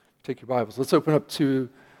Take your Bibles. Let's open up to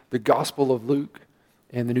the Gospel of Luke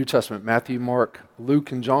in the New Testament. Matthew, Mark,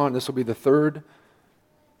 Luke, and John. This will be the third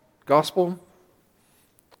Gospel.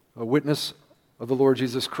 A witness of the Lord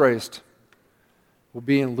Jesus Christ will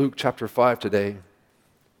be in Luke chapter 5 today.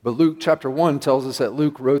 But Luke chapter 1 tells us that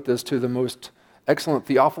Luke wrote this to the most excellent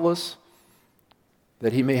Theophilus,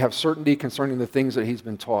 that he may have certainty concerning the things that he's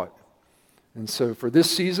been taught. And so for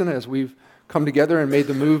this season, as we've come together and made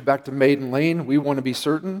the move back to Maiden Lane, we want to be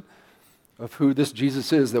certain of who this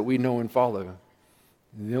Jesus is that we know and follow.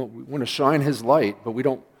 We want to shine his light, but we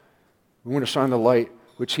want to shine the light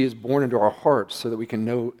which he has born into our hearts so that we can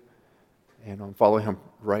know and follow him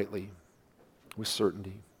rightly with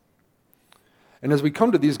certainty. And as we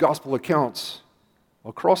come to these gospel accounts,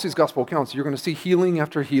 across these gospel accounts, you're going to see healing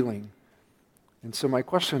after healing. And so my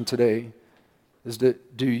question today is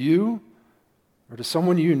that do you or does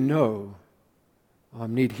someone you know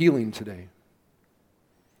need healing today?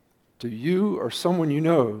 Do you or someone you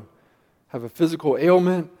know have a physical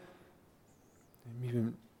ailment,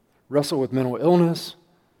 even wrestle with mental illness,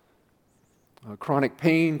 chronic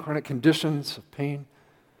pain, chronic conditions of pain,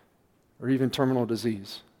 or even terminal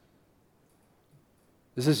disease?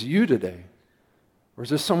 Is this you today? Or is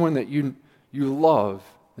this someone that you love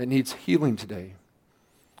that needs healing today?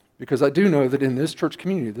 Because I do know that in this church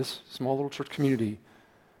community, this small little church community,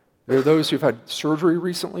 there are those who've had surgery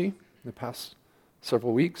recently in the past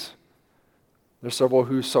several weeks. There's several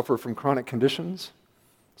who suffer from chronic conditions,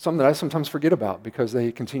 some that I sometimes forget about because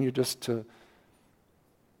they continue just to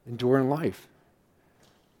endure in life.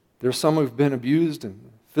 There's some who've been abused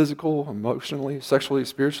and physical, emotionally, sexually,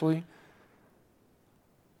 spiritually.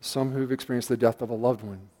 Some who've experienced the death of a loved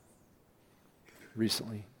one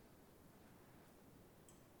recently.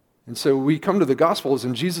 And so we come to the Gospels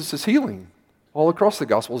and Jesus is healing all across the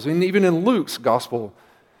Gospels. And even in Luke's Gospel,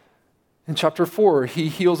 in chapter 4, he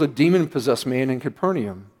heals a demon-possessed man in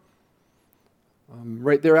Capernaum.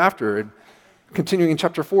 Right thereafter, and continuing in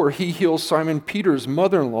chapter 4, he heals Simon Peter's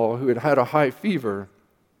mother-in-law who had had a high fever.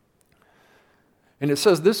 And it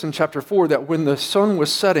says this in chapter 4, that when the sun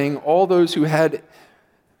was setting, all those who had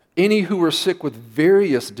any who were sick with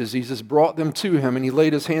various diseases brought them to him, and he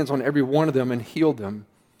laid his hands on every one of them and healed them.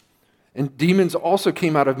 And demons also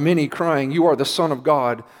came out of many, crying, "You are the Son of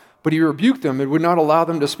God." But he rebuked them and would not allow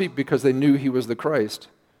them to speak because they knew he was the Christ.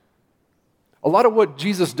 A lot of what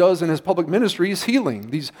Jesus does in his public ministry is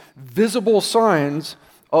healing, these visible signs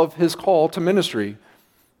of his call to ministry.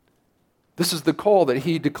 This is the call that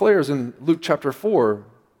he declares in Luke chapter 4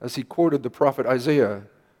 as he quoted the prophet Isaiah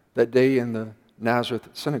that day in the Nazareth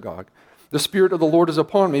synagogue. "The Spirit of the Lord is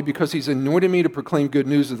upon me because he's anointed me to proclaim good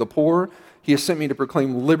news to the poor. He has sent me to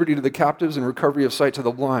proclaim liberty to the captives and recovery of sight to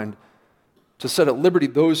the blind, to set at liberty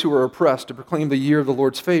those who are oppressed, to proclaim the year of the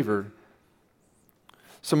Lord's favor."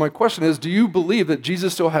 So my question is, do you believe that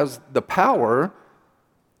Jesus still has the power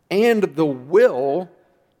and the will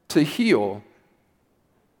to heal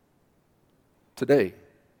today?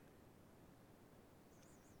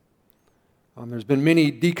 There's been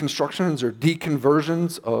many deconstructions or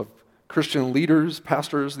deconversions of Christian leaders,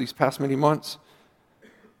 pastors, these past many months.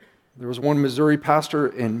 There was one Missouri pastor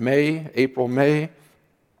in April, May,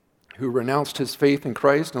 who renounced his faith in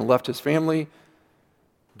Christ and left his family,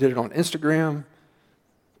 did it on Instagram,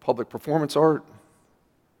 public performance art.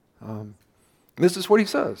 This is what he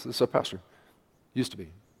says. This is a pastor. Used to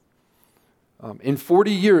be. "In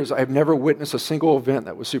 40 years, I've never witnessed a single event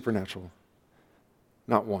that was supernatural.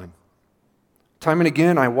 Not one. Time and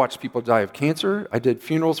again, I watched people die of cancer. I did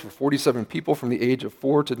funerals for 47 people from the age of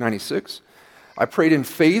 4 to 96. I prayed in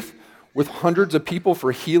faith with hundreds of people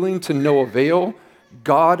for healing to no avail.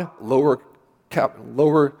 God, lowercase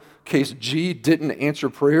g, didn't answer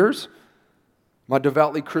prayers. My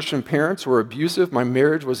devoutly Christian parents were abusive. My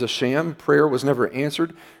marriage was a sham. Prayer was never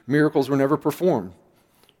answered. Miracles were never performed.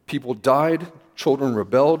 People died. Children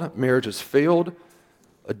rebelled. Marriages failed.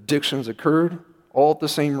 Addictions occurred, all at the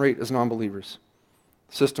same rate as non-believers.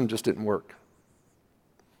 The system just didn't work."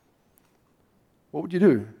 What would you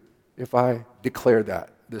do if I declared that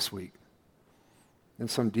this week in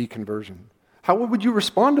some deconversion? How would you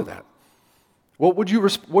respond to that?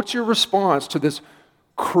 What's your response to this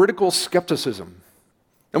critical skepticism?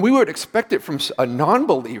 And we would expect it from a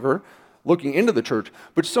non-believer looking into the church,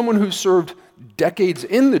 but someone who served decades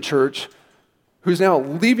in the church, who's now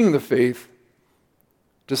leaving the faith,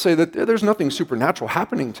 to say that there's nothing supernatural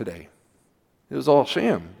happening today. It was all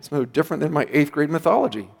sham. It's no different than my 8th grade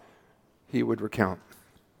mythology, he would recount.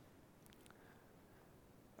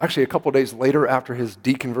 Actually, a couple days later, after his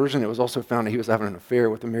deconversion, it was also found that he was having an affair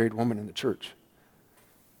with a married woman in the church.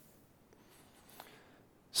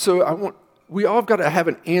 So we all have got to have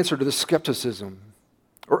an answer to the skepticism,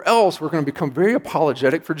 or else we're going to become very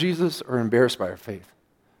apologetic for Jesus or embarrassed by our faith.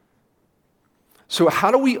 So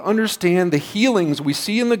how do we understand the healings we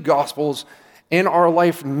see in the Gospels in our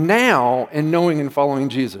life now in knowing and following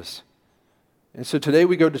Jesus? And so today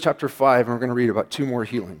we go to chapter 5, and we're going to read about 2 more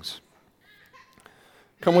healings.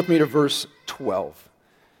 Come with me to verse 12,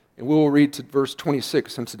 and we will read to verse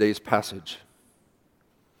 26 in today's passage.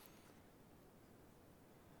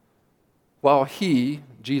 While he,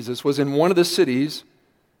 Jesus, was in one of the cities,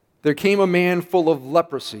 there came a man full of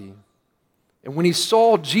leprosy. And when he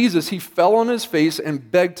saw Jesus, he fell on his face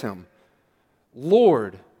and begged him,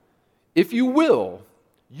 "Lord, if you will,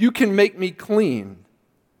 you can make me clean."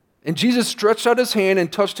 And Jesus stretched out his hand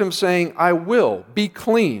and touched him, saying, "I will, be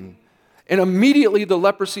clean." And immediately the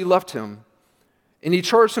leprosy left him. And he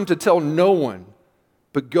charged him to tell no one,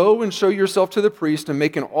 but go and show yourself to the priest and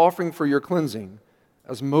make an offering for your cleansing,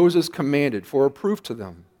 as Moses commanded, for a proof to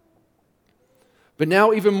them. But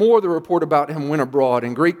now even more the report about him went abroad,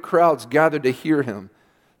 and great crowds gathered to hear him,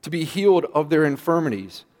 to be healed of their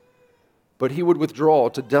infirmities. But he would withdraw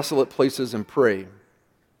to desolate places and pray.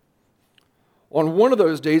 On one of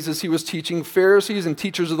those days, as he was teaching, Pharisees and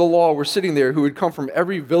teachers of the law were sitting there who had come from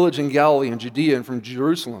every village in Galilee and Judea and from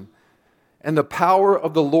Jerusalem. And the power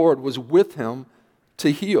of the Lord was with him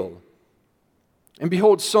to heal. And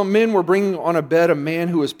behold, some men were bringing on a bed a man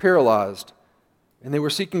who was paralyzed, and they were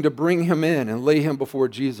seeking to bring him in and lay him before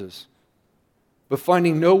Jesus. But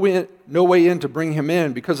finding no way in to bring him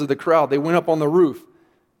in because of the crowd, they went up on the roof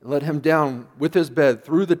and let him down with his bed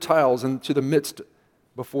through the tiles into the midst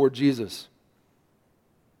before Jesus.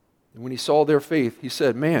 And when he saw their faith, he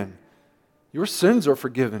said, "Man, your sins are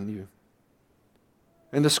forgiven you."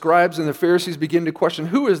 And the scribes and the Pharisees began to question,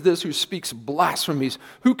 "Who is this who speaks blasphemies?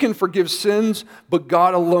 Who can forgive sins but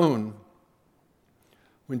God alone?"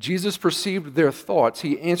 When Jesus perceived their thoughts,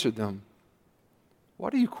 he answered them, "Why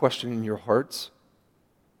do you question in your hearts?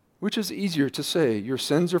 Which is easier to say, 'Your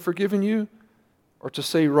sins are forgiven you,' or to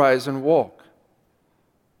say, 'Rise and walk'?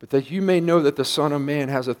 But that you may know that the Son of Man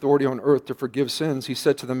has authority on earth to forgive sins," he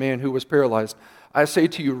said to the man who was paralyzed, "I say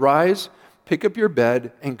to you, rise, pick up your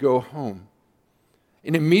bed, and go home."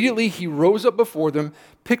 And immediately he rose up before them,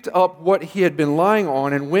 picked up what he had been lying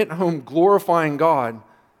on, and went home glorifying God.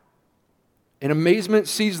 And amazement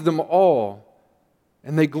seized them all,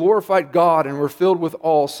 and they glorified God and were filled with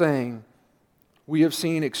awe, saying, "We have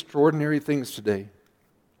seen extraordinary things today."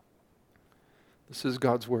 This is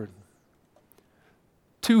God's word.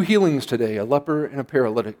 2 healings today, a leper and a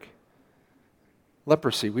paralytic.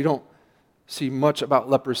 Leprosy. We don't see much about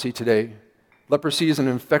leprosy today. Leprosy is an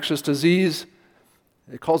infectious disease.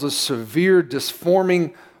 It causes severe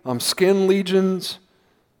disforming skin lesions,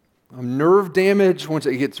 nerve damage once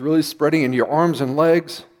it gets really spreading in your arms and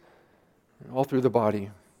legs, and all through the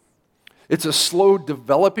body. It's a slow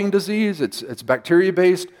developing disease. It's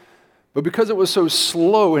bacteria-based. But because it was so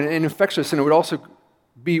slow and infectious, and it would also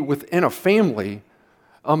be within a family,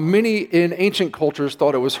 many in ancient cultures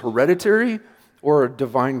thought it was hereditary or a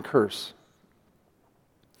divine curse.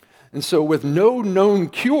 And so with no known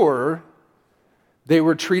cure, they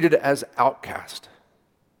were treated as outcast.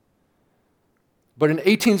 But in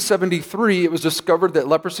 1873, it was discovered that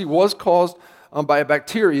leprosy was caused by a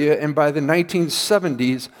bacteria, and by the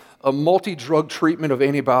 1970s, a multi-drug treatment of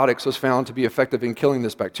antibiotics was found to be effective in killing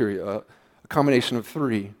this bacteria, a combination of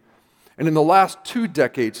 3. And in the last 2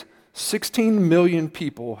 decades, 16 million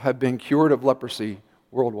people have been cured of leprosy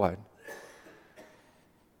worldwide.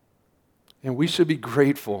 And we should be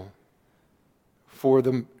grateful for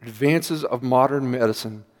the advances of modern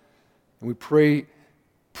medicine. And we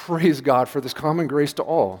praise God for this common grace to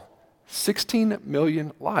all. 16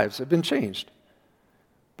 million lives have been changed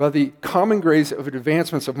by the common grace of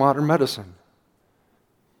advancements of modern medicine.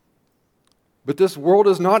 But this world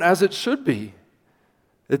is not as it should be.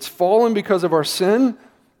 It's fallen because of our sin,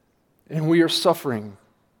 and we are suffering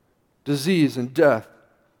disease and death,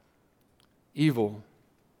 evil.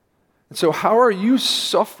 And so how are you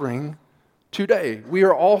suffering today? We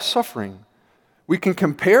are all suffering. We can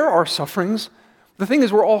compare our sufferings. The thing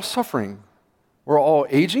is, we're all suffering. We're all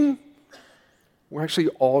aging. We're actually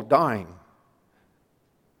all dying.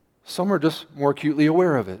 Some are just more acutely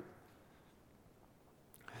aware of it.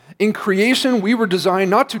 In creation, we were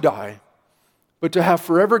designed not to die, but to have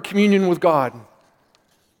forever communion with God.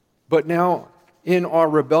 But now, in our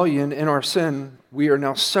rebellion, in our sin, we are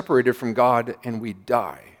now separated from God and we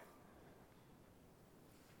die.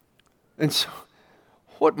 And so,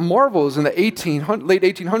 what marvels in the late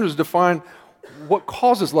 1800s to find what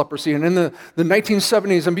causes leprosy, and in the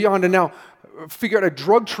 1970s and beyond, and now figure out a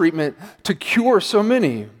drug treatment to cure so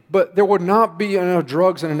many. but there would not be enough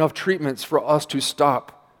drugs and enough treatments for us to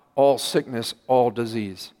stop all sickness, all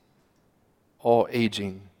disease, all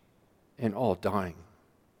aging, and all dying.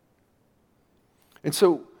 And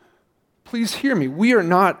so, please hear me. We are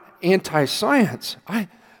not anti-science. I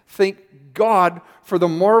thank God for the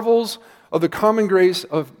marvels of the common grace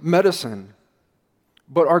of medicine.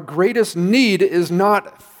 But our greatest need is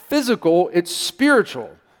not physical, it's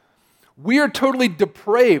spiritual. We are totally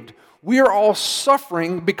depraved. We are all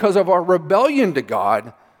suffering because of our rebellion to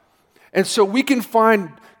God. And so we can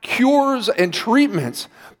find cures and treatments,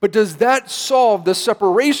 but does that solve the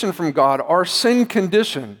separation from God, our sin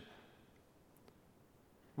condition?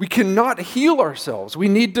 We cannot heal ourselves. We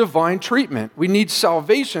need divine treatment. We need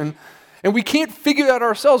salvation, and we can't figure that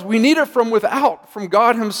ourselves. We need it from without, from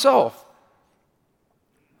God himself.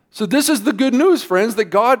 So this is the good news, friends, that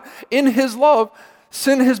God, in his love,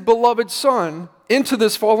 sent his beloved Son into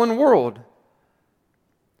this fallen world.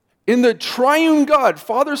 In the triune God,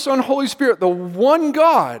 Father, Son, Holy Spirit, the one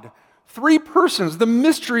God, three persons, the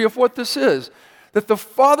mystery of what this is, that the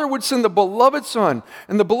Father would send the beloved Son,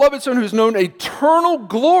 and the beloved Son who's known eternal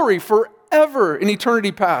glory forever in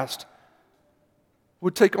eternity past,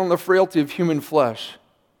 would take on the frailty of human flesh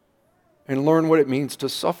and learn what it means to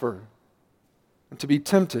suffer and to be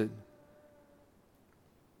tempted.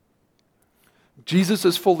 Jesus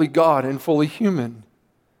is fully God and fully human.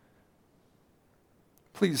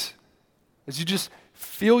 Please, as you just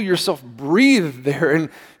feel yourself breathe there and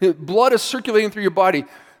blood is circulating through your body,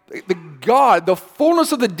 the God, the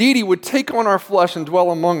fullness of the deity would take on our flesh and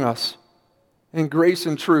dwell among us in grace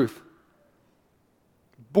and truth.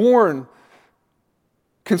 Born,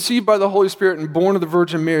 conceived by the Holy Spirit and born of the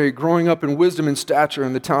Virgin Mary, growing up in wisdom and stature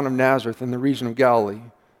in the town of Nazareth in the region of Galilee.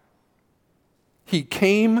 He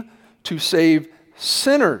came to save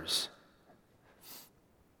sinners.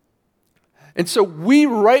 And so we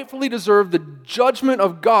rightfully deserve the judgment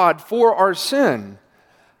of God for our sin.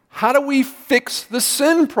 How do we fix the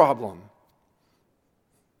sin problem?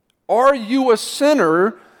 Are you a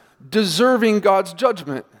sinner deserving God's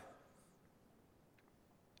judgment?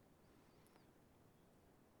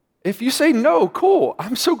 If you say no, cool.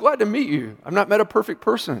 I'm so glad to meet you. I've not met a perfect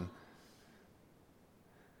person.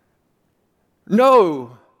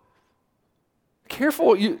 No.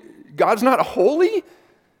 Careful, God's not holy?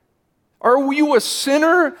 Are you a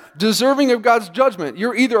sinner deserving of God's judgment?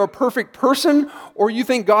 You're either a perfect person or you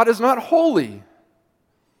think God is not holy.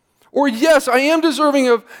 Or yes, I am deserving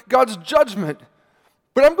of God's judgment,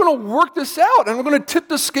 but I'm going to work this out and I'm going to tip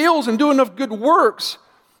the scales and do enough good works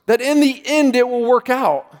that in the end it will work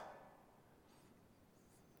out.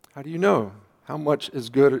 How do you know how much is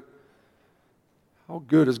good? How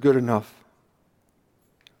good is good enough?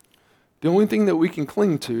 The only thing that we can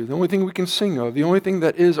cling to, the only thing we can sing of, the only thing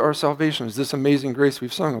that is our salvation is this amazing grace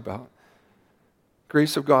we've sung about.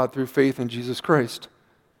 Grace of God through faith in Jesus Christ.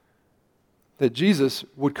 That Jesus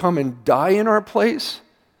would come and die in our place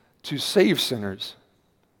to save sinners.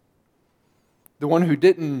 The one who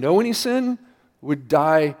didn't know any sin would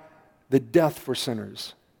die the death for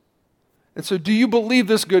sinners. And so do you believe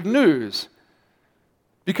this good news?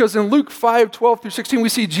 Because in Luke 5:12-16, we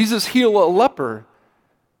see Jesus heal a leper.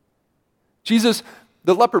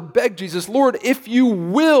 The leper begged Jesus, Lord, if you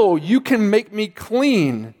will, you can make me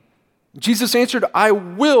clean. Jesus answered, I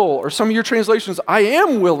will, or some of your translations, I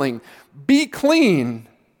am willing, be clean.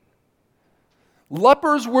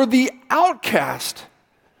 Lepers were the outcast,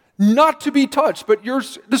 not to be touched, but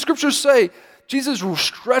the scriptures say Jesus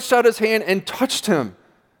stretched out his hand and touched him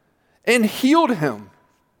and healed him.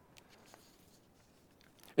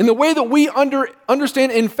 And the way that we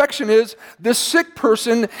understand infection is the sick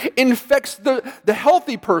person infects the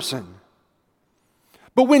healthy person.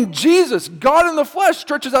 But when Jesus, God in the flesh,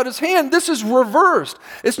 stretches out his hand, this is reversed.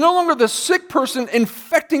 It's no longer the sick person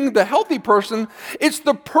infecting the healthy person. It's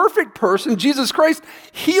the perfect person, Jesus Christ,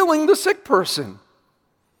 healing the sick person.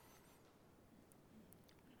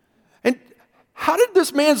 And how did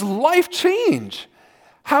this man's life change?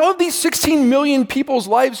 How have these 16 million people's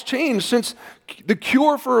lives changed since the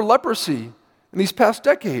cure for leprosy in these past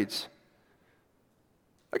decades?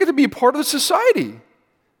 I get to be a part of the society.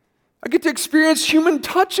 I get to experience human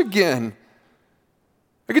touch again.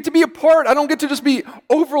 I get to be a part. I don't get to just be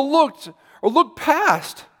overlooked or looked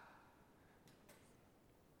past.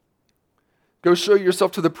 Go show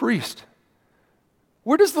yourself to the priest.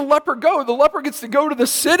 Where does the leper go? The leper gets to go to the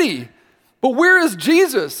city. But where is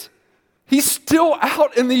Jesus? He's still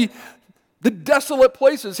out in the desolate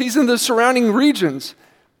places. He's in the surrounding regions.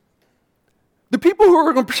 The people who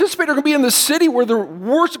are going to participate are going to be in the city where the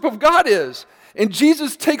worship of God is. And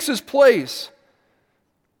Jesus takes his place.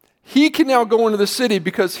 He can now go into the city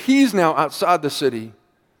because he's now outside the city.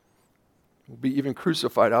 Will be even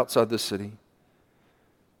crucified outside the city.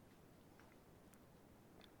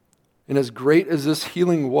 And as great as this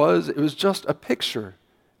healing was, it was just a picture.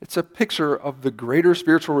 It's a picture of the greater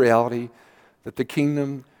spiritual reality that the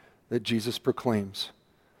kingdom that Jesus proclaims.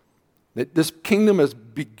 That this kingdom has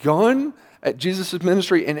begun at Jesus'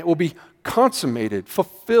 ministry and it will be consummated,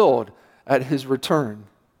 fulfilled at his return.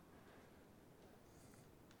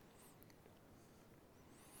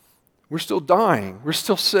 We're still dying. We're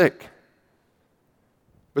still sick.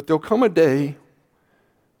 But there'll come a day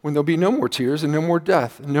when there'll be no more tears and no more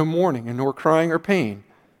death and no mourning and nor crying or pain,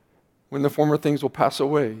 when the former things will pass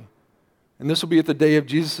away. And this will be at the day of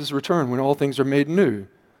Jesus' return when all things are made new.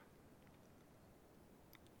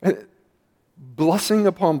 And blessing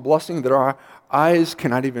upon blessing that our eyes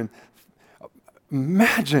cannot even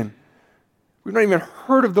imagine. We've not even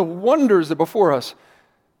heard of the wonders that are before us.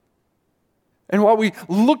 And while we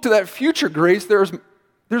look to that future grace, there's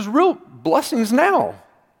real blessings now.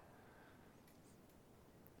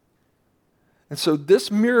 And so this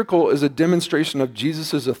miracle is a demonstration of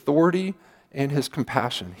Jesus' authority and his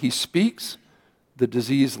compassion. He speaks, the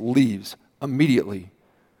disease leaves immediately.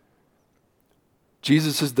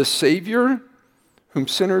 Jesus is the Savior whom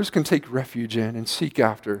sinners can take refuge in and seek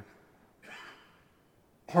after.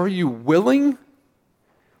 Are you willing?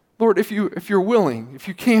 Lord, if you're willing, if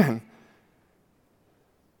you can,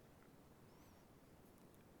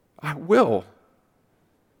 I will.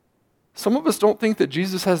 Some of us don't think that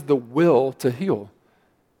Jesus has the will to heal.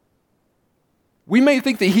 We may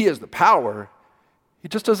think that he has the power. He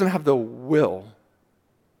just doesn't have the will.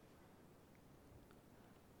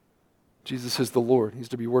 Jesus is the Lord. He's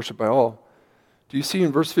to be worshiped by all. Do you see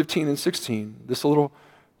in verse 15 and 16, this little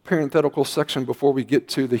parenthetical section before we get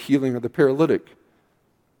to the healing of the paralytic?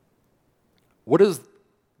 What does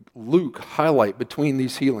Luke highlight between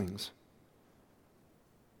these healings?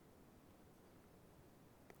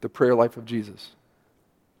 The prayer life of Jesus.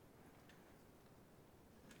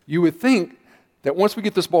 You would think that once we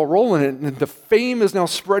get this ball rolling and the fame is now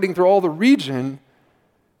spreading through all the region,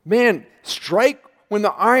 man, strike when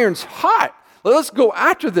the iron's hot. Let's go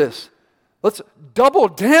after this. Let's double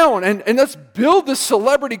down and let's build this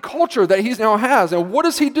celebrity culture that he now has. And what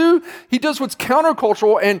does he do? He does what's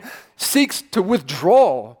countercultural and seeks to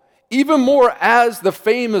withdraw even more as the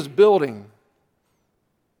fame is building.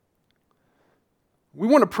 We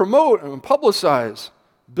want to promote and publicize,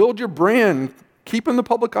 build your brand, keep in the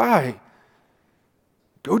public eye.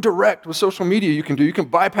 Go direct with social media. You can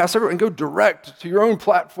bypass everyone and go direct to your own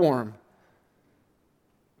platform.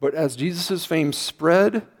 But as Jesus' fame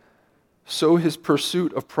spread, so his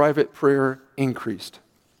pursuit of private prayer increased.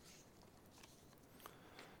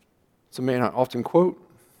 It's a man I often quote,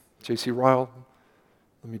 J.C. Ryle.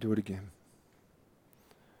 Let me do it again.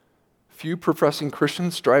 Few professing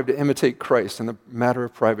Christians strive to imitate Christ in the matter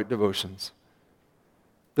of private devotions.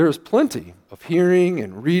 There is plenty of hearing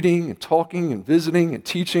and reading and talking and visiting and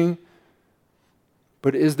teaching,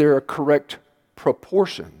 but is there a correct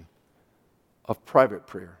proportion of private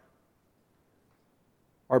prayer?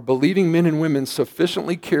 Are believing men and women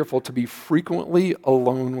sufficiently careful to be frequently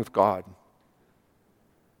alone with God?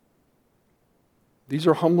 These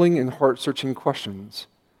are humbling and heart-searching questions,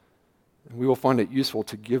 and we will find it useful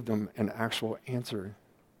to give them an actual answer.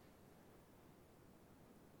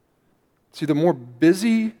 See, the more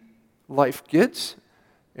busy life gets,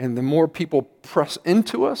 and the more people press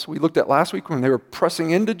into us, we looked at last week when they were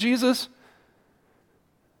pressing into Jesus,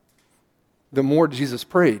 the more Jesus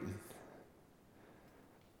prayed.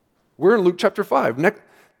 We're in Luke chapter 5.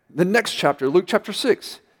 The next chapter, Luke chapter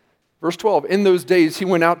 6, verse 12. In those days he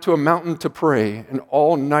went out to a mountain to pray, and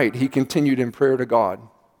all night he continued in prayer to God.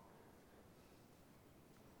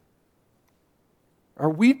 Are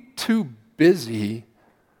we too busy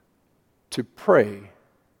to pray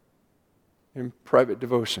in private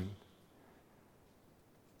devotion?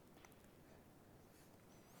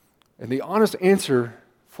 And the honest answer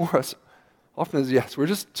for us often is yes, we're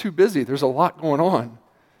just too busy. There's a lot going on.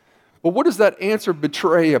 But what does that answer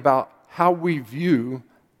betray about how we view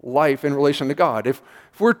life in relation to God? If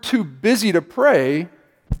we're too busy to pray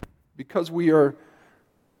because we are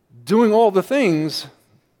doing all the things,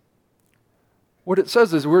 what it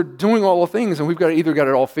says is we're doing all the things and we've either got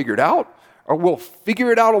it all figured out or we'll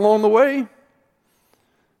figure it out along the way.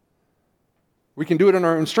 We can do it in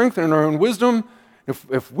our own strength and in our own wisdom.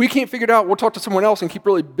 If we can't figure it out, we'll talk to someone else and keep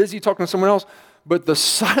really busy talking to someone else. But the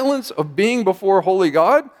silence of being before a holy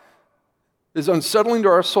God is unsettling to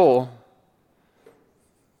our soul.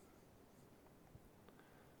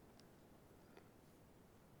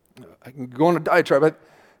 I can go on a diatribe.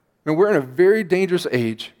 And we're in a very dangerous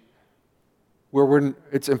age where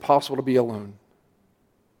it's impossible to be alone.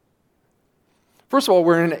 First of all,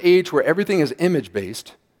 we're in an age where everything is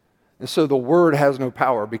image-based, and so the word has no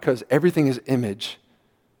power because everything is image.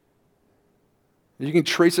 You can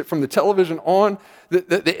trace it from the television on.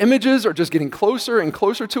 The images are just getting closer and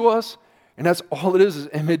closer to us, and that's all it is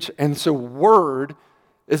image. And so word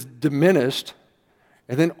is diminished,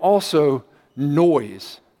 and then also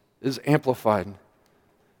noise is amplified.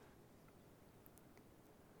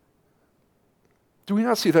 Do we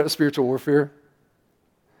not see that as spiritual warfare?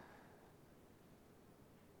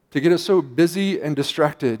 To get us so busy and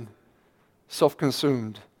distracted,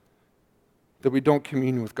 self-consumed, that we don't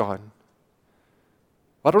commune with God.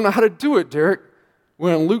 I don't know how to do it, Derek.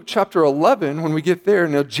 When in Luke chapter 11, when we get there,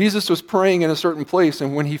 now Jesus was praying in a certain place,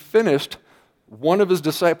 and when he finished, one of his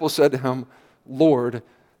disciples said to him, "Lord,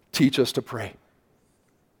 teach us to pray."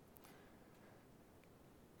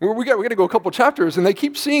 We got to go a couple chapters, and they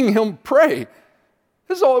keep seeing him pray.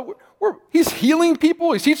 This is all. He's healing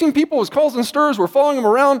people. He's teaching people. His calls and stirs. We're following him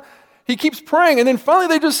around. He keeps praying, and then finally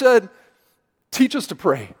they just said, "Teach us to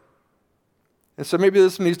pray." And so maybe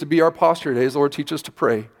this needs to be our posture today, is Lord, teach us to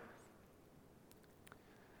pray.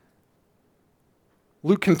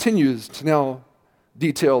 Luke continues to now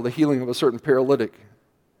detail the healing of a certain paralytic.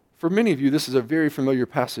 For many of you, this is a very familiar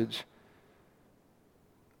passage.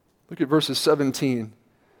 Look at verses 17.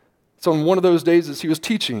 It's on one of those days as he was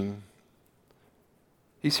teaching.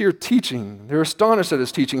 He's here teaching. They're astonished at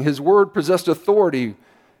his teaching. His word possessed authority,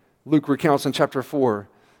 Luke recounts in chapter 4.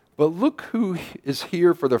 But look who is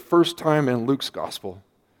here for the first time in Luke's gospel.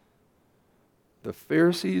 The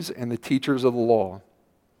Pharisees and the teachers of the law.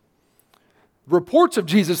 Reports of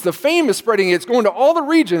Jesus, the fame is spreading. It's going to all the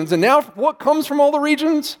regions. And now what comes from all the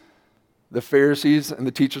regions? The Pharisees and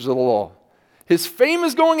the teachers of the law. His fame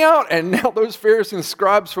is going out, and now those Pharisees and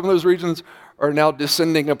scribes from those regions are now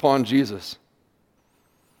descending upon Jesus.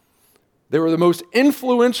 They were the most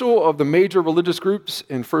influential of the major religious groups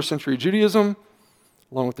in first century Judaism,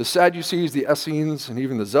 along with the Sadducees, the Essenes, and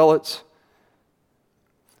even the Zealots.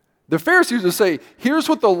 The Pharisees would say, here's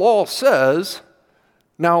what the law says,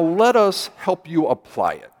 now let us help you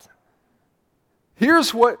apply it.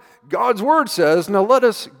 Here's what God's word says, now let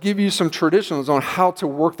us give you some traditions on how to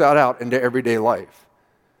work that out into everyday life.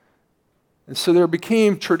 And so there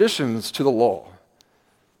became traditions to the law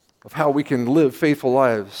of how we can live faithful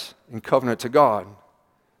lives in covenant to God.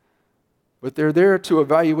 But they're there to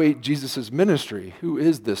evaluate Jesus' ministry. Who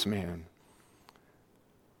is this man?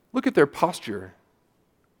 Look at their posture.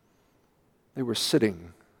 They were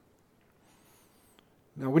sitting.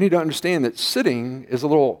 Now we need to understand that sitting is a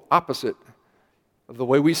little opposite of the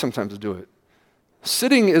way we sometimes do it.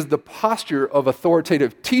 Sitting is the posture of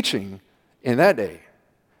authoritative teaching in that day.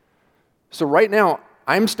 So right now,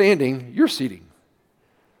 I'm standing, you're seating.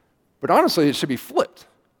 But honestly, it should be flipped.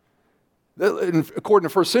 According to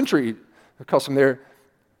first century custom there,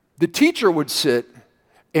 the teacher would sit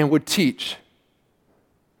and would teach.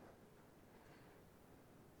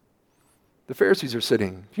 The Pharisees are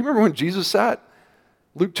sitting. Do you remember when Jesus sat?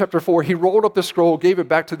 Luke chapter 4, he rolled up the scroll, gave it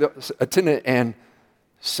back to the attendant, and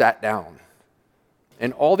sat down.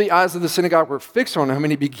 And all the eyes of the synagogue were fixed on him,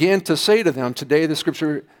 and he began to say to them, today the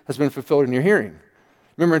scripture has been fulfilled in your hearing.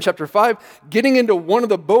 Remember in chapter 5, getting into one of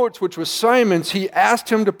the boats, which was Simon's, he asked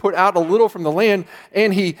him to put out a little from the land,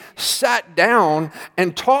 and he sat down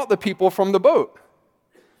and taught the people from the boat.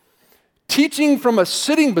 Teaching from a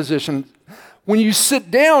sitting position, when you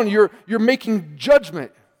sit down, you're making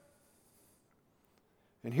judgment.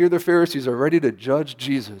 And here the Pharisees are ready to judge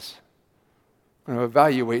Jesus. I'm going to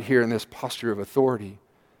evaluate here in this posture of authority.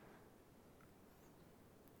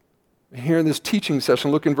 And here in this teaching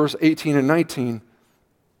session, look in verse 18 and 19.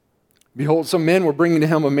 Behold, some men were bringing to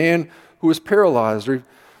him a man who was paralyzed, or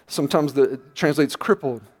sometimes it translates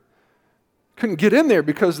crippled. Couldn't get in there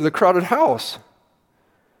because of the crowded house.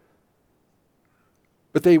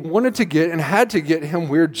 But they wanted to get and had to get him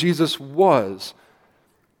where Jesus was.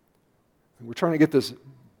 We're trying to get this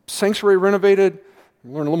sanctuary renovated,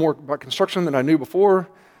 learn a little more about construction than I knew before.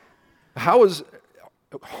 How is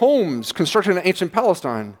homes constructed in ancient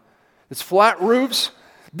Palestine? It's flat roofs.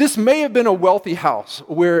 This may have been a wealthy house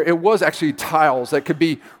where it was actually tiles that could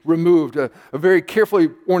be removed, a very carefully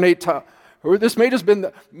ornate tile. Or this may have just been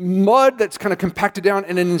the mud that's kind of compacted down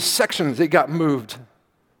and in sections it got moved.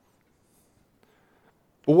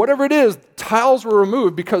 But whatever it is, tiles were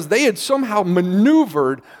removed because they had somehow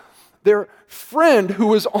maneuvered their friend who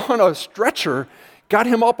was on a stretcher, got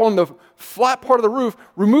him up on the flat part of the roof,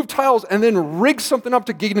 removed tiles, and then rigged something up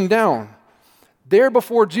to get him down. There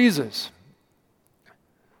before Jesus.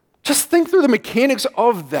 Just think through the mechanics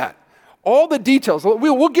of that. All the details.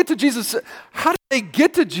 We'll get to Jesus. How did they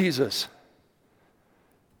get to Jesus?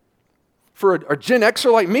 For a Gen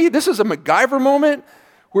Xer like me, this is a MacGyver moment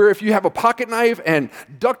where if you have a pocket knife and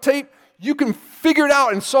duct tape, you can figure it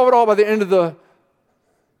out and solve it all by the end of the...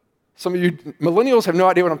 Some of you millennials have no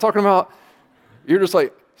idea what I'm talking about. You're just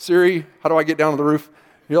like, Siri, how do I get down to the roof?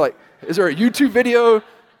 You're like, is there a YouTube video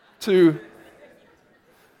to...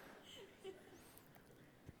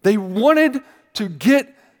 They wanted to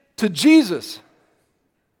get to Jesus.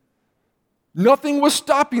 Nothing was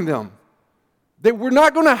stopping them. They were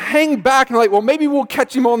not going to hang back and like, well, maybe we'll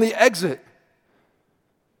catch him on the exit.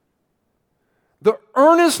 The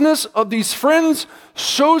earnestness of these friends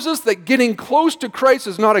shows us that getting close to Christ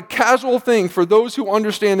is not a casual thing for those who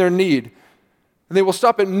understand their need. And they will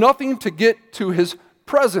stop at nothing to get to his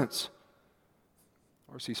presence.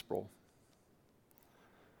 R.C. Sproul.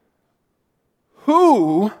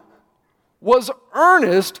 Who was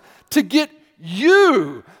earnest to get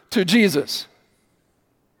you to Jesus?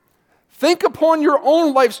 Think upon your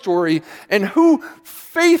own life story and who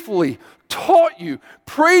faithfully taught you,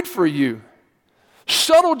 prayed for you,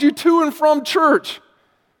 shuttled you to and from church,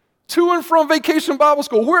 to and from Vacation Bible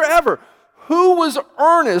School, wherever. Who was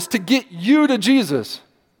earnest to get you to Jesus?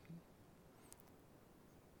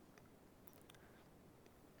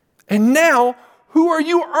 And now, who are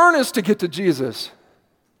you earnest to get to Jesus?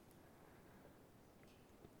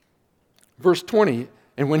 Verse 20,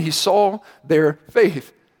 and when he saw their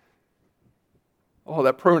faith, oh,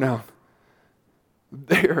 that pronoun,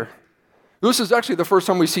 there. This is actually the first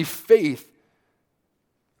time we see faith,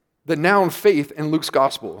 the noun faith, in Luke's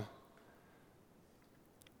gospel.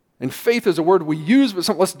 And faith is a word we use, but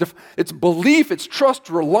it's belief, it's trust,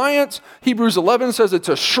 reliance. Hebrews 11 says it's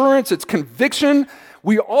assurance, it's conviction.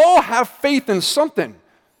 We all have faith in something.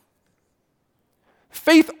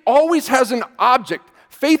 Faith always has an object.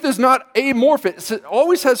 Faith is not amorphous. It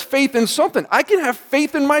always has faith in something. I can have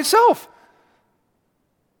faith in myself.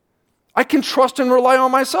 I can trust and rely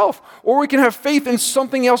on myself. Or we can have faith in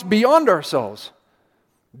something else beyond ourselves.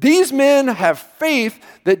 These men have faith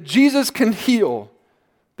that Jesus can heal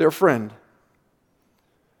their friend.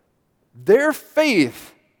 Their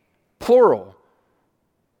faith, plural,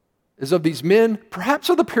 is of these men, perhaps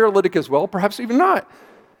of the paralytic as well, perhaps even not.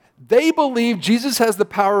 They believe Jesus has the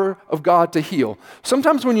power of God to heal.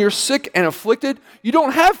 Sometimes when you're sick and afflicted, you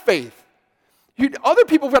don't have faith. Other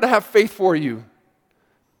people have got to have faith for you.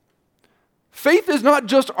 Faith is not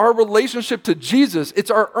just our relationship to Jesus,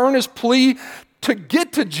 it's our earnest plea to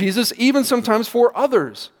get to Jesus, even sometimes for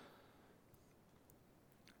others.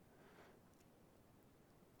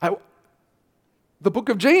 The book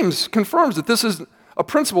of James confirms that this is a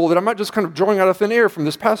principle that I'm not just kind of drawing out of thin air from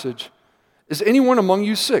this passage. Is anyone among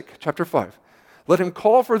you sick? Chapter 5. Let him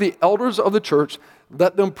call for the elders of the church,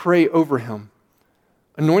 let them pray over him,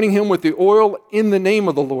 anointing him with the oil in the name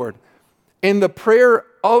of the Lord. And the prayer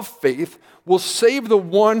of faith will save the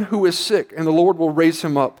one who is sick, and the Lord will raise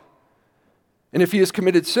him up. And if he has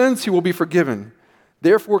committed sins, he will be forgiven.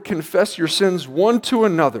 Therefore, confess your sins one to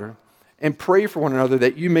another and pray for one another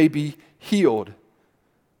that you may be healed.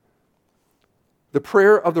 The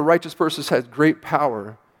prayer of the righteous person has great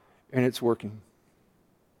power, and it's working.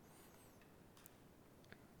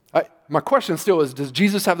 My question still is, does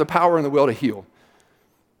Jesus have the power and the will to heal?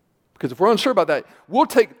 Because if we're unsure about that, we'll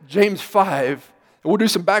take James 5 and we'll do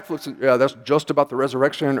some backflips. Yeah, that's just about the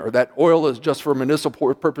resurrection, or that oil is just for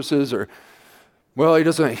medicinal purposes, or, well, he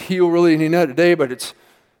doesn't heal really any night today, but it's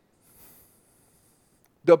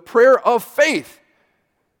the prayer of faith.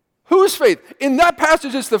 Whose faith? In that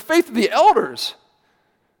passage, it's the faith of the elders.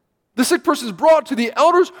 The sick person is brought to the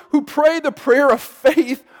elders who pray the prayer of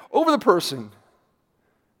faith over the person.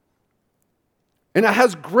 And it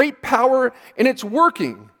has great power, and it's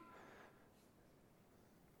working.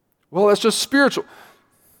 Well, that's just spiritual.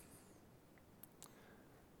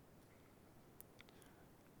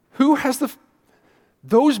 Who has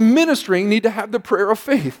those ministering need to have the prayer of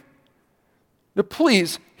faith. Now,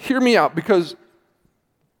 please hear me out, because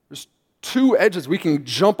there's two edges we can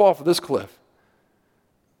jump off of this cliff.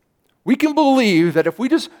 We can believe that if we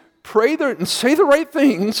just pray and say the right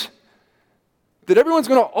things, that everyone's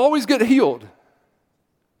going to always get healed.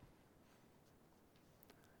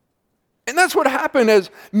 And that's what happened as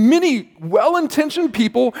many well-intentioned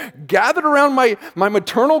people gathered around my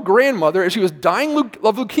maternal grandmother as she was dying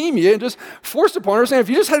of leukemia and just forced upon her, saying, if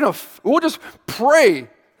you just had enough, we'll just pray.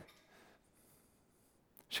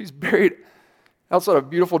 She's buried outside a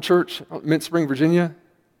beautiful church in Mint Spring, Virginia.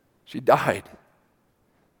 She died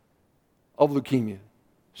of leukemia.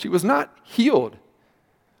 She was not healed.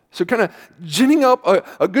 So kind of ginning up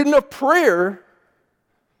a good enough prayer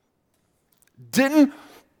didn't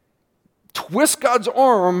twist God's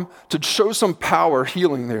arm to show some power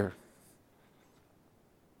healing there.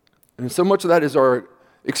 And so much of that is our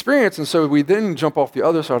experience, and so we then jump off the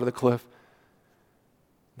other side of the cliff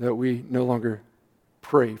that we no longer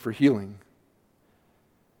pray for healing.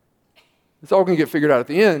 It's all going to get figured out at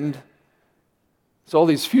the end. It's all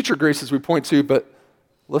these future graces we point to, but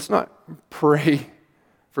let's not pray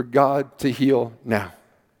for God to heal now.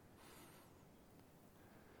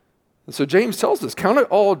 And so James tells us, count it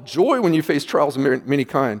all joy when you face trials of many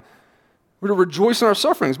kind. We're to rejoice in our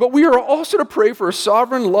sufferings, but we are also to pray for a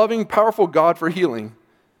sovereign, loving, powerful God for healing.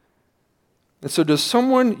 And so does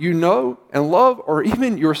someone you know and love, or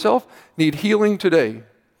even yourself, need healing today?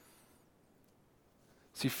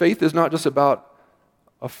 See, faith is not just about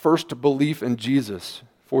a first belief in Jesus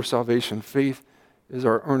for salvation. Faith is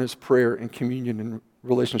our earnest prayer and communion and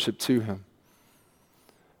relationship to him.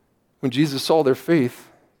 When Jesus saw their faith,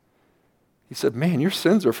 he said, man, your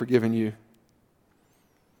sins are forgiven you.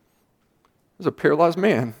 There's a paralyzed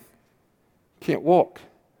man. Can't walk.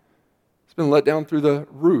 He's been let down through the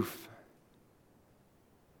roof.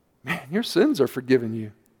 Man, your sins are forgiven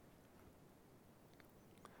you.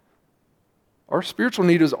 Our spiritual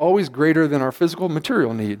need is always greater than our physical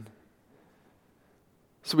material need.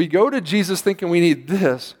 So we go to Jesus thinking we need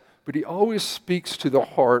this, but he always speaks to the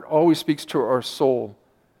heart, always speaks to our soul.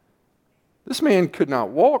 This man could not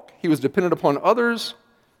walk. He was dependent upon others.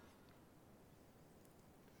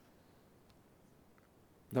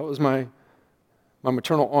 That was my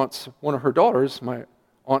maternal aunt's, one of her daughters, my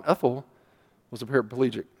Aunt Ethel, was a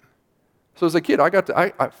paraplegic. So as a kid,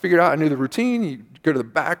 I figured out, I knew the routine. You go to the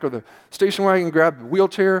back of the station wagon, grab the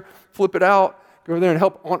wheelchair, flip it out, go over there and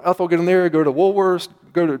help Aunt Ethel get in there, go to Woolworths,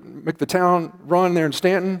 go to make the town run there in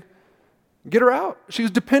Stanton, get her out. She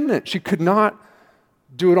was dependent. She could not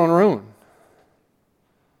do it on her own.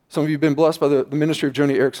 Some of you have been blessed by the ministry of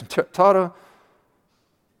Joni Erickson Tata.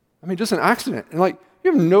 I mean, just an accident. And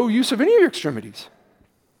you have no use of any of your extremities.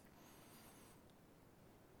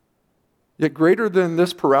 Yet greater than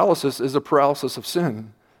this paralysis is a paralysis of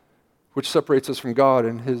sin, which separates us from God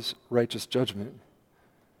and his righteous judgment.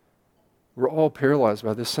 We're all paralyzed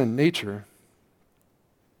by this sin nature.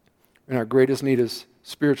 And our greatest need is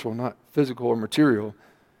spiritual, not physical or material.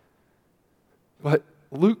 But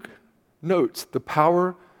Luke notes the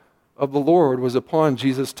power of the Lord was upon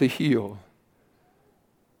Jesus to heal,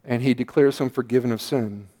 and he declares him forgiven of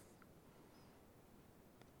sin.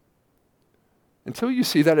 Until you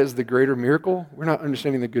see that as the greater miracle, we're not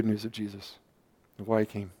understanding the good news of Jesus and why he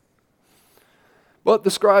came. But the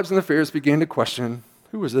scribes and the Pharisees began to question,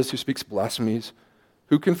 who is this who speaks blasphemies?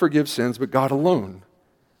 Who can forgive sins but God alone?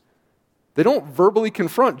 They don't verbally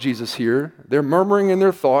confront Jesus here. They're murmuring in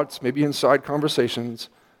their thoughts, maybe in side conversations.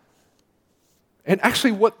 And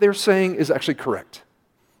actually what they're saying is actually correct.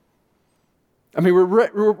 I mean,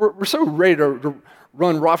 we're so ready to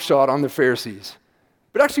run roughshod on the Pharisees.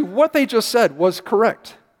 But actually what they just said was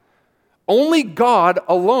correct. Only God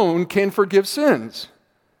alone can forgive sins.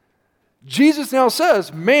 Jesus now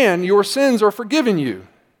says, man, your sins are forgiven you.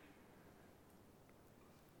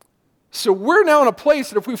 So we're now in a place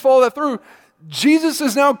that if we follow that through, Jesus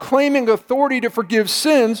is now claiming authority to forgive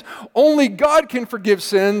sins. Only God can forgive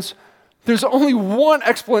sins. There's only one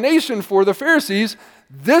explanation for the Pharisees.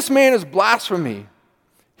 This man is blasphemy.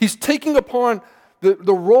 He's taking upon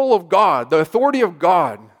the role of God, the authority of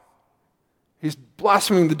God. He's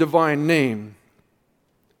blaspheming the divine name.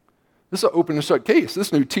 This is an open and shut case.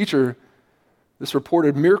 This new teacher, this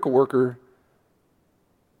reported miracle worker,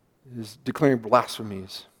 is declaring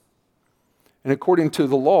blasphemies. And according to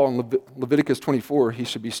the law in Leviticus 24, he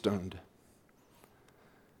should be stoned.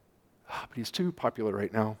 But he's too popular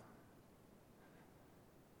right now.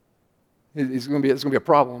 It's going to be a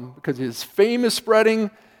problem because his fame is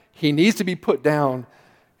spreading. He needs to be put down.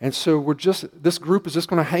 And so this group is just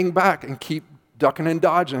going to hang back and keep ducking and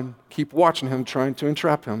dodging, keep watching him, trying to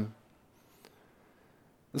entrap him.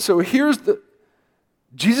 And so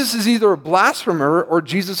Jesus is either a blasphemer or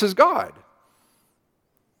Jesus is God.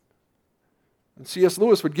 And C.S.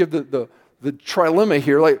 Lewis would give the trilemma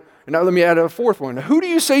here, and now let me add a fourth one. Who do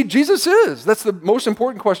you say Jesus is? That's the most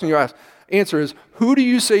important question you ask. Answer is, who do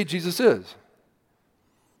you say Jesus is?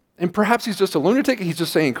 And perhaps he's just a lunatic, he's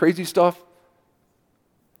just saying crazy stuff.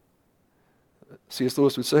 C.S.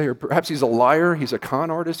 Lewis would say, or perhaps he's a liar, he's a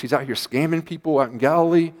con artist, he's out here scamming people out in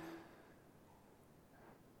Galilee.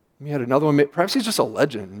 We had another one, perhaps he's just a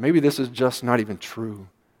legend. Maybe this is just not even true.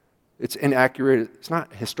 It's inaccurate, it's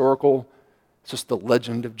not historical, it's just the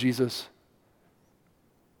legend of Jesus.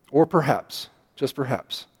 Or perhaps, just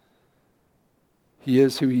perhaps, He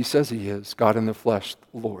is who he says he is, God in the flesh,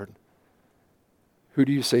 Lord. Who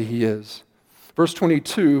do you say he is? Verse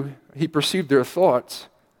 22, he perceived their thoughts.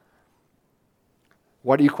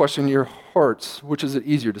 Why do you question your hearts? Which is it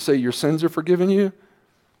easier, to say your sins are forgiven you,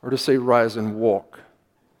 or to say rise and walk?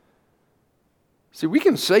 See, we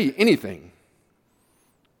can say anything.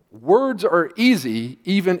 Words are easy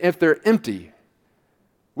even if they're empty.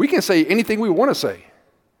 We can say anything we want to say.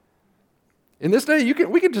 In this day,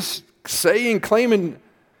 we can just say and claim,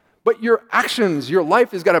 but your actions, your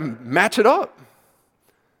life has got to match it up.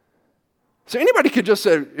 So anybody could just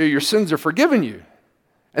say, your sins are forgiven you.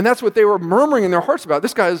 And that's what they were murmuring in their hearts about.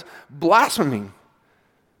 This guy is blaspheming.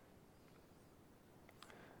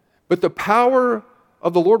 But the power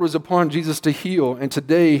of the Lord was upon Jesus to heal, and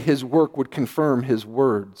today his work would confirm his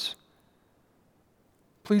words.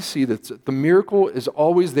 Please see that the miracle is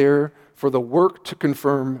always there for the work to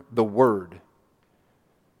confirm the word.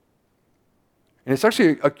 And it's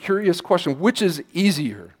actually a curious question. Which is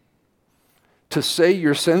easier? To say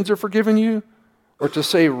your sins are forgiven you, or to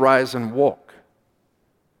say rise and walk?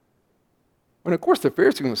 And of course the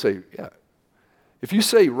Pharisees are going to say, yeah, if you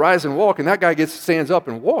say rise and walk and that guy stands up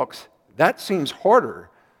and walks, that seems harder.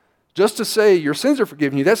 Just to say your sins are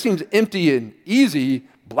forgiven you, that seems empty and easy,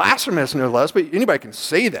 blasphemous no less, but anybody can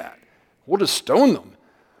say that. We'll just stone them.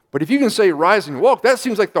 But if you can say rise and walk, that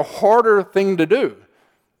seems like the harder thing to do.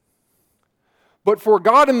 But for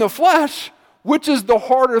God in the flesh, which is the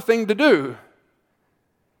harder thing to do?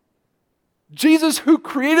 Jesus, who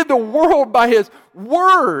created the world by his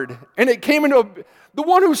word, and it came into the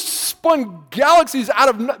one who spun galaxies out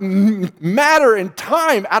of matter and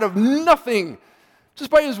time, out of nothing, just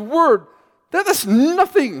by his word, that's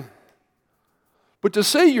nothing. But to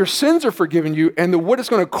say your sins are forgiven you and what it's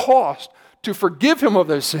going to cost to forgive him of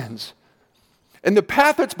those sins, and the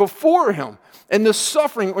path that's before him, and the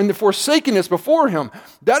suffering and the forsakenness before him,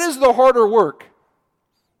 that is the harder work.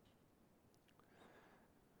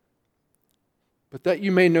 But that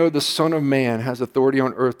you may know the Son of Man has authority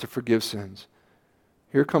on earth to forgive sins.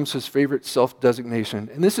 Here comes his favorite self-designation.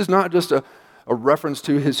 And this is not just a reference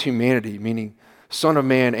to his humanity, meaning Son of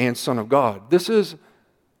Man and Son of God. This is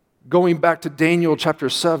going back to Daniel chapter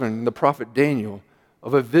 7, the prophet Daniel,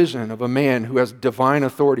 of a vision of a man who has divine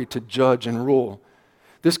authority to judge and rule.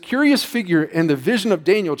 This curious figure in the vision of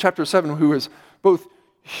Daniel chapter 7 who is both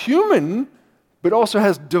human but also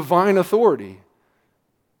has divine authority.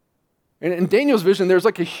 And in Daniel's vision, there's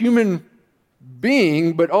like a human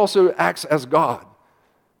being, but also acts as God.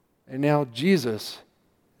 And now Jesus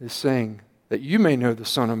is saying that you may know the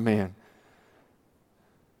Son of Man.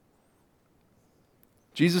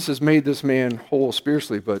 Jesus has made this man whole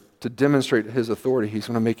spiritually, but to demonstrate his authority, he's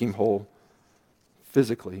going to make him whole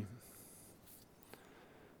physically.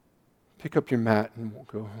 Pick up your mat and we'll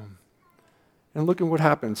go home. And look at what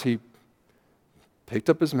happens. He picked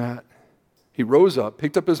up his mat. He rose up,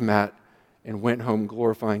 picked up his mat, and went home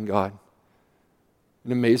glorifying God.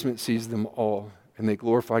 And amazement seized them all, and they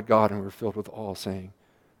glorified God and were filled with awe, saying,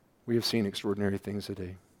 we have seen extraordinary things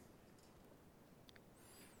today.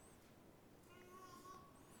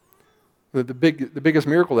 The biggest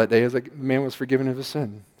miracle that day is that the man was forgiven of his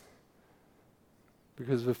sin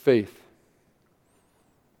because of faith.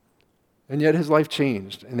 And yet his life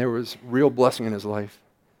changed, and there was real blessing in his life.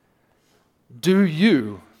 Do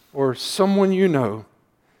you or someone you know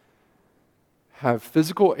have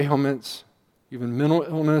physical ailments, even mental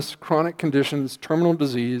illness, chronic conditions, terminal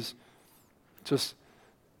disease, just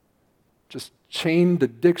chained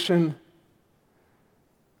addiction?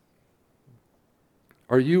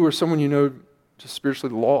 Are you or someone you know just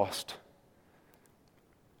spiritually lost?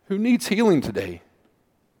 Who needs healing today?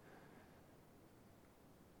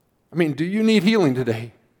 I mean, do you need healing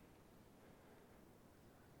today?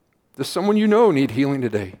 Does someone you know need healing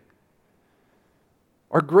today?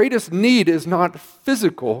 Our greatest need is not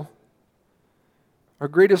physical. Our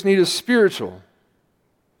greatest need is spiritual.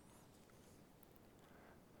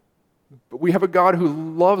 But we have a God who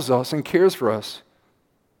loves us and cares for us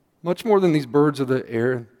much more than these birds of the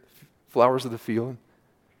air and flowers of the field.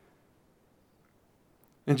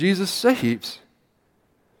 And Jesus saves.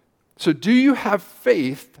 So do you have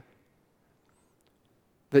faith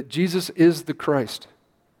that Jesus is the Christ,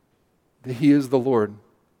 that he is the Lord?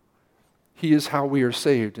 He is how we are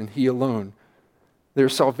saved, and he alone. There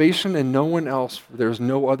is salvation in no one else, for there is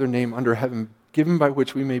no other name under heaven given by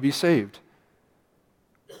which we may be saved.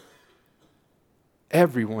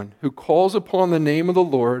 Everyone who calls upon the name of the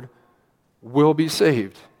Lord will be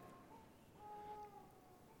saved.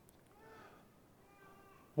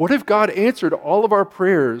 What if God answered all of our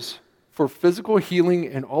prayers for physical healing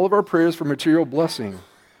and all of our prayers for material blessing?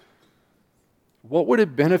 What would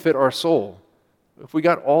it benefit our soul if we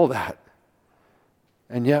got all that,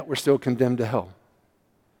 and yet we're still condemned to hell?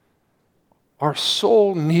 Our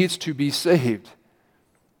soul needs to be saved.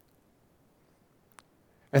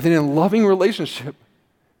 And then in loving relationship,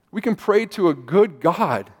 we can pray to a good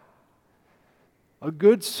God, a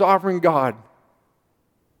good sovereign God,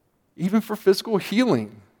 even for physical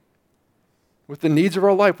healing with the needs of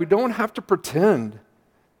our life. We don't have to pretend,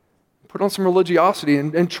 put on some religiosity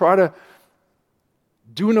and try to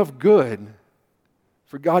do enough good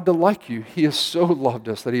for God to like you. He has so loved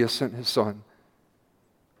us that he has sent his Son.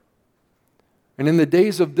 And in the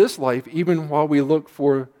days of this life, even while we look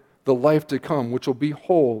for the life to come, which will be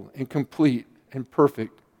whole and complete and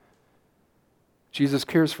perfect, Jesus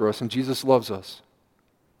cares for us and Jesus loves us.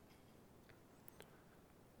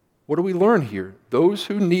 What do we learn here? Those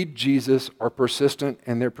who need Jesus are persistent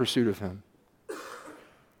in their pursuit of him.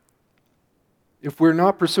 If we're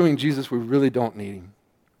not pursuing Jesus, we really don't need him.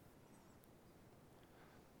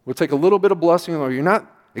 We'll take a little bit of blessing. Or you're not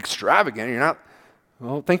extravagant. You're not,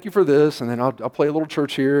 well, thank you for this, and then I'll play a little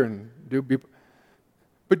church here and do.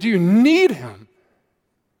 But do you need him?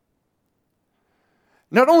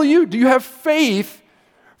 Not only you, do you have faith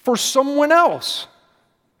for someone else?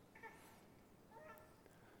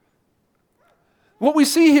 What we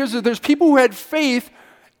see here is that there's people who had faith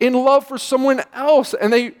in love for someone else,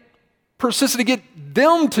 and they persisted to get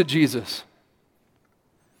them to Jesus.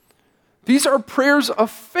 These are prayers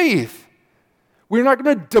of faith. We're not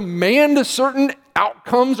going to demand certain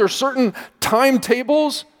outcomes or certain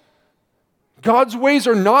timetables. God's ways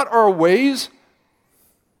are not our ways.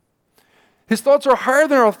 His thoughts are higher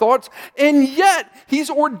than our thoughts, and yet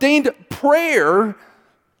he's ordained prayer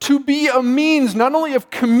to be a means not only of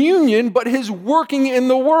communion, but his working in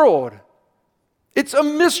the world. It's a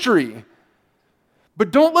mystery.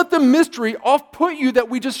 But don't let the mystery off-put you that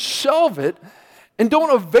we just shelve it and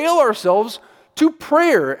don't avail ourselves to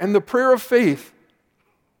prayer and the prayer of faith.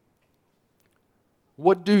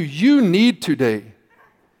 What do you need today?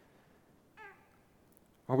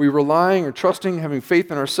 Are we relying or trusting, having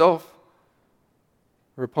faith in ourselves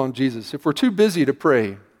or upon Jesus? If we're too busy to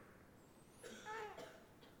pray,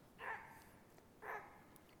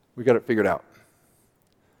 we got it figured out.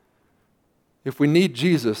 If we need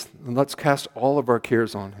Jesus, then let's cast all of our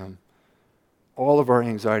cares on him, all of our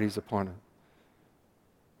anxieties upon him,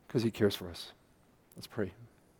 because he cares for us. Let's pray.